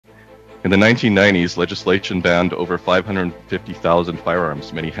In the 1990s, legislation banned over 550,000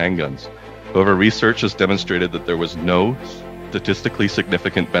 firearms, many handguns. However, research has demonstrated that there was no statistically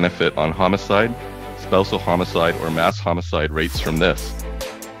significant benefit on homicide, spousal homicide, or mass homicide rates from this.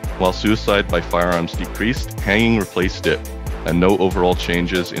 While suicide by firearms decreased, hanging replaced it, and no overall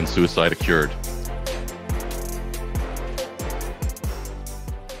changes in suicide occurred.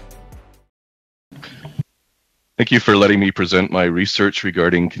 Thank you for letting me present my research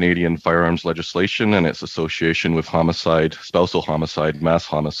regarding Canadian firearms legislation and its association with homicide, spousal homicide, mass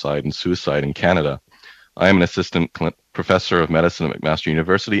homicide, and suicide in Canada. I am an assistant professor of medicine at McMaster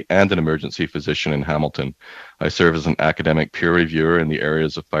University and an emergency physician in Hamilton. I serve as an academic peer reviewer in the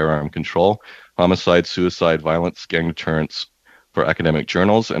areas of firearm control, homicide, suicide, violence, gang deterrence for academic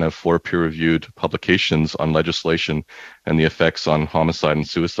journals, and have 4 peer-reviewed publications on legislation and the effects on homicide and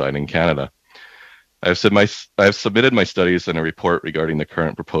suicide in Canada. I have submitted my studies and a report regarding the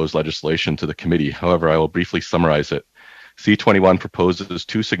current proposed legislation to the committee. However, I will briefly summarize it. C-21 proposes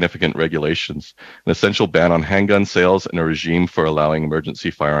 2 significant regulations, an essential ban on handgun sales and a regime for allowing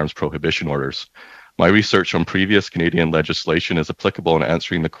emergency firearms prohibition orders. My research on previous Canadian legislation is applicable in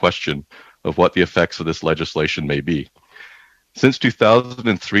answering the question of what the effects of this legislation may be. Since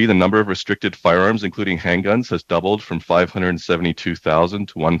 2003, the number of restricted firearms, including handguns, has doubled from 572,000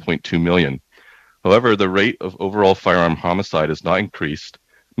 to 1.2 million. However, the rate of overall firearm homicide has not increased,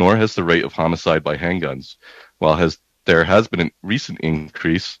 nor has the rate of homicide by handguns. While there has been a recent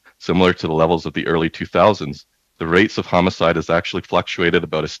increase, similar to the levels of the early 2000s, the rates of homicide has actually fluctuated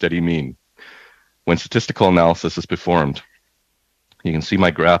about a steady mean when statistical analysis is performed. You can see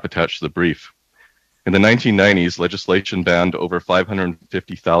my graph attached to the brief. In the 1990s, legislation banned over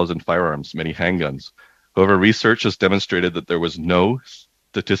 550,000 firearms, many handguns. However, research has demonstrated that there was no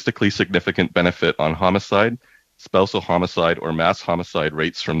statistically significant benefit on homicide, spousal homicide, or mass homicide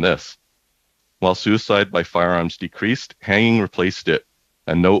rates from this. While suicide by firearms decreased, hanging replaced it,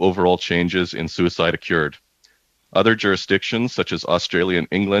 and no overall changes in suicide occurred. Other jurisdictions, such as Australia and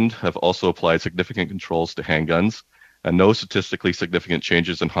England, have also applied significant controls to handguns, and no statistically significant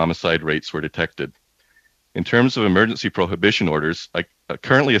changes in homicide rates were detected. In terms of emergency prohibition orders,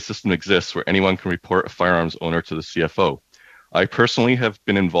 currently a system exists where anyone can report a firearms owner to the CFO. I personally have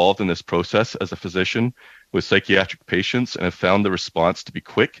been involved in this process as a physician with psychiatric patients and have found the response to be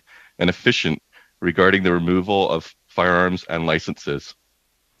quick and efficient regarding the removal of firearms and licenses.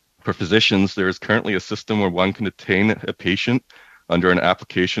 For physicians, there is currently a system where one can detain a patient under an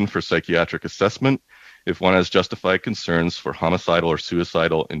application for psychiatric assessment if one has justified concerns for homicidal or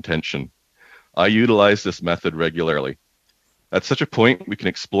suicidal intention. I utilize this method regularly. At such a point, we can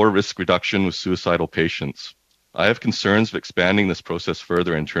explore risk reduction with suicidal patients. I have concerns of expanding this process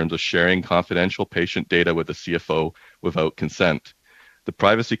further in terms of sharing confidential patient data with the CFO without consent. The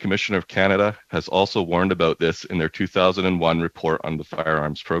Privacy Commissioner of Canada has also warned about this in their 2001 report on the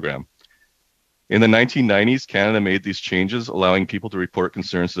firearms program. In the 1990s, Canada made these changes, allowing people to report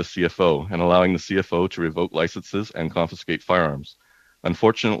concerns to the CFO and allowing the CFO to revoke licenses and confiscate firearms.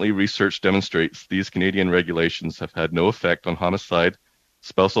 Unfortunately, research demonstrates these Canadian regulations have had no effect on homicide,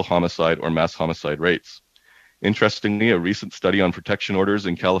 spousal homicide, or mass homicide rates. Interestingly, a recent study on protection orders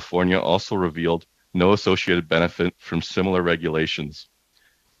in California also revealed no associated benefit from similar regulations.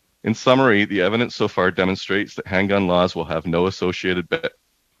 In summary, the evidence so far demonstrates that handgun laws will have no associated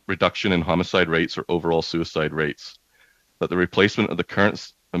reduction in homicide rates or overall suicide rates, that the replacement of the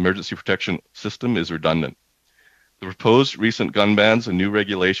current emergency protection system is redundant. The proposed recent gun bans and new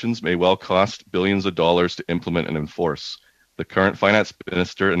regulations may well cost billions of dollars to implement and enforce. The current finance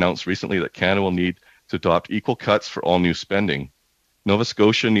minister announced recently that Canada will need to adopt equal cuts for all new spending. Nova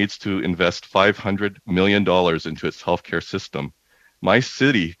Scotia needs to invest $500 million into its healthcare system. My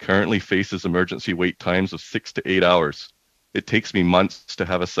city currently faces emergency wait times of 6 to 8 hours. It takes me months to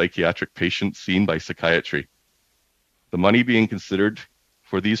have a psychiatric patient seen by psychiatry. The money being considered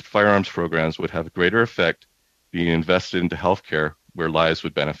for these firearms programs would have greater effect being invested into healthcare where lives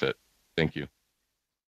would benefit. Thank you.